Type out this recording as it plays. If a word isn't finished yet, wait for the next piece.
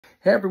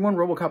Hey everyone,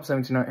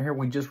 RoboCop79 here.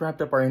 We just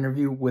wrapped up our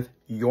interview with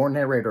your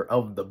narrator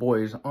of The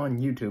Boys on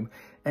YouTube,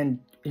 and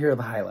here are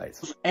the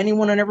highlights.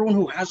 Anyone and everyone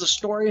who has a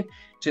story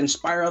to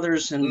inspire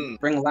others and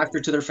bring laughter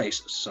to their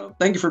faces. So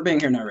thank you for being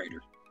here,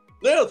 narrator.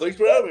 Yeah, thanks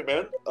for having me,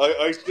 man.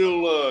 I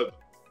still,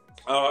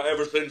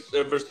 ever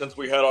since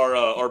we had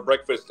our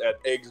breakfast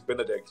at Eggs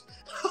Benedict,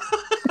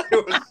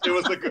 it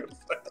was a good thing.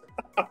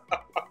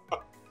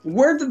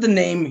 Where did the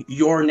name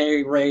Your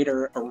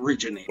Narrator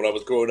originate? When I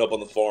was growing up on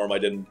the farm,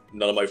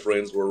 none of my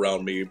friends were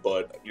around me,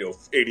 but,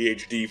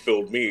 ADHD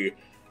filled me,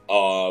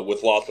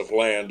 with lots of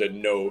land and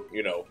no,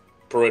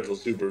 parental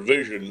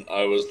supervision.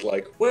 I was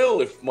like, well,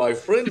 if my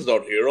friends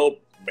aren't here, I'll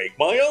make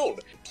my own.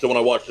 So when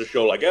I watched a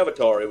show like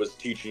Avatar, there was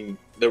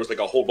like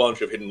a whole bunch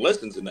of hidden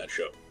lessons in that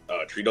show.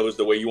 Treat others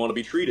the way you want to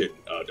be treated.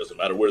 Doesn't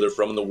matter where they're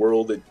from in the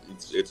world.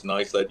 It's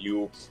nice that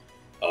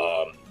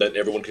that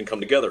everyone can come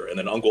together. And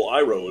then Uncle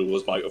Iroh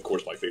was of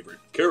course my favorite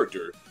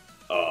character,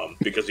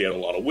 because he had a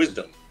lot of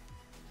wisdom.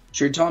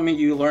 So you're telling me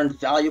you learned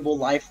valuable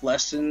life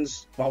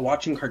lessons while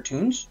watching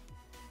cartoons?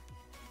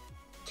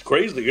 It's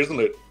crazy, isn't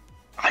it?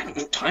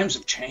 Times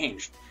have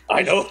changed.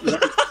 I know.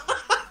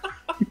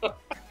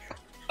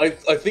 I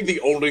think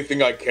the only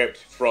thing I kept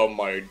from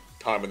my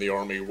time in the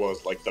army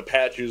was like the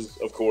patches,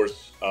 of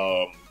course,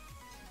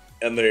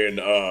 and then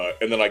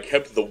I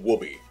kept the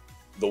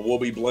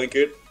whoopee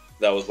blanket.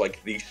 That was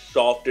like the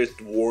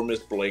softest,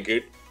 warmest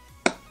blanket,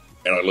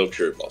 and I love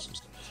cherry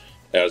blossoms,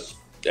 as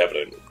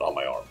evident on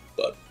my arm.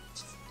 But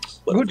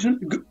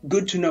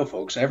good to know,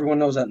 folks. Everyone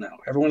knows that now.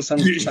 Everyone's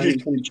sending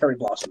cherry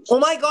blossoms. Oh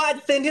my God!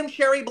 Send him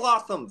cherry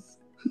blossoms.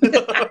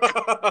 That's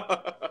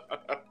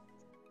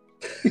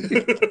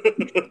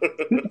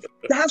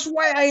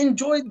why I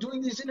enjoy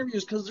doing these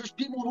interviews, because there's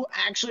people who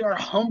actually are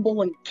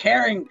humble and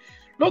caring.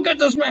 Look at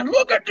this man!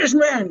 Look at this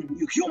man!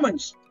 You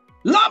humans,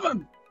 love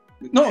him!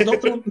 No,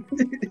 don't throw him.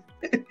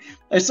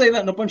 I say that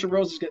and a bunch of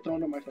roses get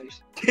thrown in my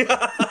face.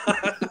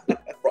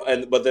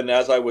 But then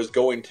as I was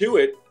going to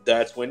it,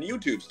 that's when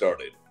YouTube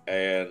started.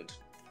 And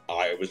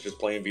I was just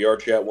playing VR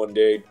chat one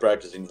day,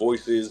 practicing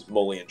voices.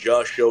 Molly and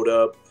Josh showed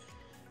up,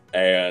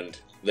 and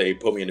they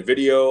put me in a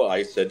video.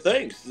 I said,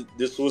 thanks.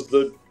 This was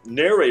the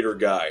narrator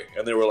guy.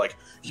 And they were like,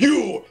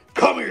 you,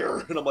 come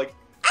here. And I'm like,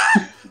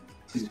 ah!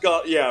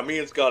 Scott, yeah, me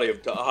and Scotty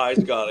have hi,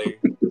 Scotty.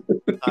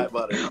 Hi,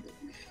 buddy.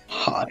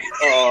 Hi.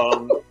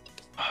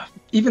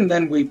 Even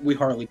then, we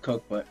hardly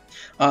cook, but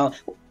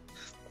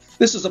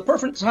this is a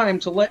perfect time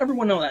to let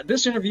everyone know that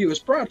this interview is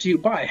brought to you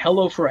by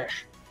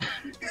HelloFresh.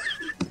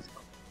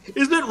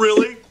 Is it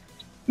really?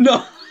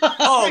 No.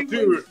 Oh,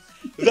 dude.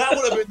 That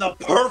would have been the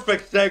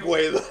perfect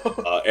segue,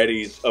 though.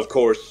 Eddie's, of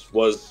course,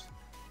 was,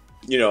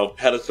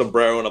 had a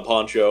sombrero and a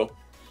poncho.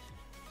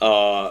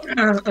 Yeah.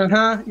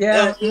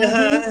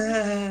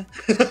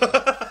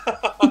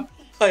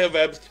 I have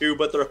abs too,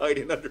 but they're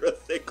hiding under a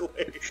thick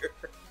layer.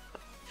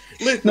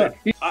 Listen,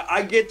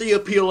 I get the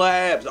appeal of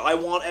abs. I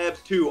want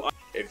abs too.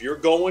 If you're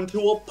going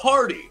to a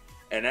party,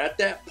 and at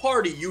that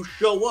party you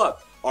show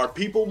up, are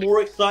people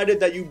more excited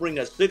that you bring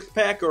a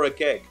six-pack or a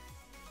keg?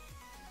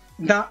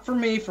 Not for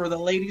me. For the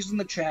ladies in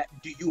the chat,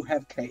 do you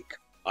have cake?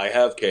 I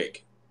have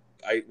cake.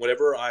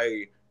 Whenever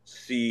I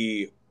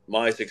see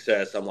my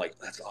success, I'm like,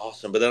 that's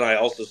awesome. But then I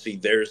also see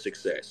their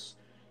success.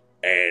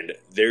 And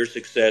their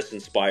success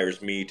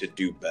inspires me to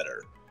do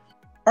better.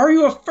 Are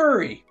you a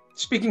furry?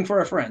 Speaking for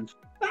a friend.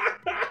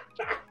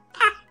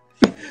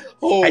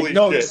 Holy I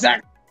know shit.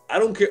 exactly. I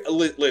don't care.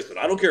 Listen,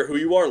 I don't care who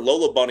you are.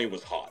 Lola Bunny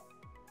was hot.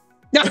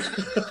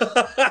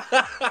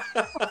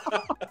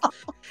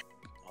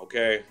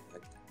 Okay.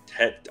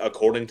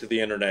 According to the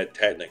internet,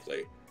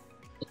 technically.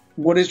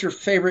 What is your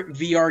favorite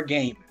VR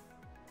game?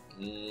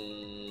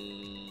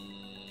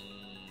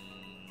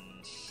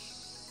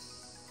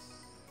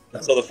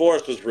 So The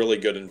Forest was really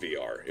good in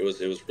VR. It was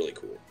really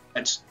cool.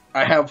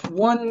 I have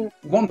one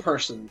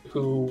person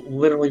who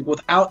literally,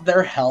 without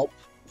their help,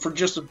 for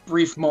just a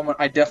brief moment,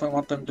 I definitely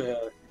want them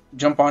to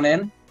jump on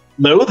in.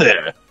 Hello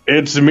there,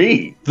 it's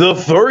me, the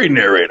furry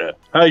narrator.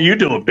 How you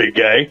doing, big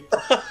guy?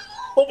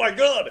 Oh my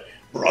God,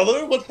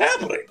 brother, what's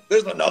happening?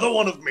 There's another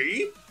one of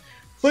me?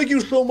 Thank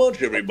you so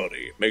much,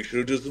 everybody. Make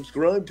sure to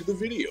subscribe to the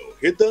video,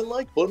 hit that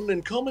like button,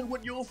 and comment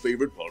what your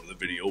favorite part of the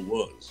video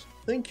was.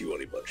 Thank you,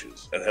 honey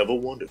bunches, and have a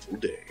wonderful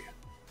day.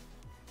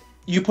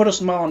 You put a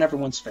smile on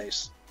everyone's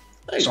face.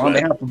 Thanks, so on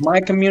man. behalf of my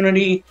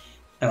community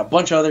and a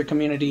bunch of other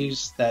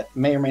communities that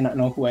may or may not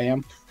know who I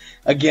am,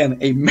 again,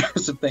 a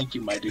massive thank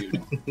you, my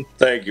dude.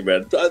 Thank you,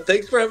 man.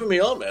 Thanks for having me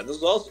on, man. This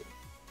is awesome.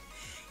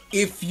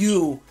 If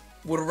you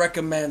would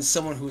recommend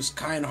someone who's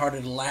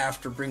kind-hearted,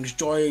 laughter, brings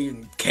joy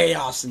and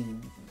chaos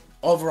and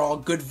overall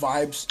good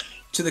vibes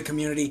to the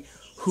community,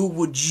 who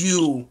would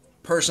you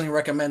personally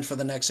recommend for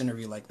the next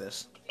interview like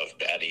this? Of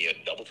Batty and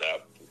Double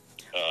Tap,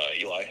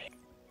 Eli.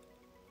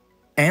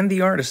 And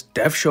the artist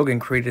Def Shogun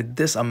created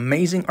this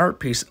amazing art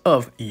piece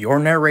of your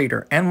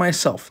narrator and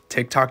myself,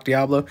 TikTok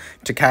Diablo,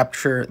 to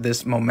capture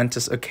this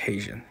momentous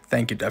occasion.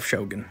 Thank you, Def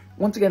Shogun.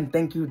 Once again,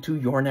 thank you to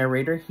your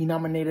narrator. He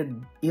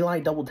nominated Eli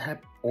Double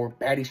Tap or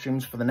Batty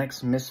Streams for the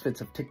next Misfits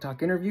of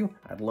TikTok interview.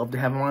 I'd love to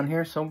have him on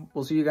here, so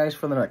we'll see you guys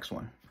for the next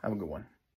one. Have a good one.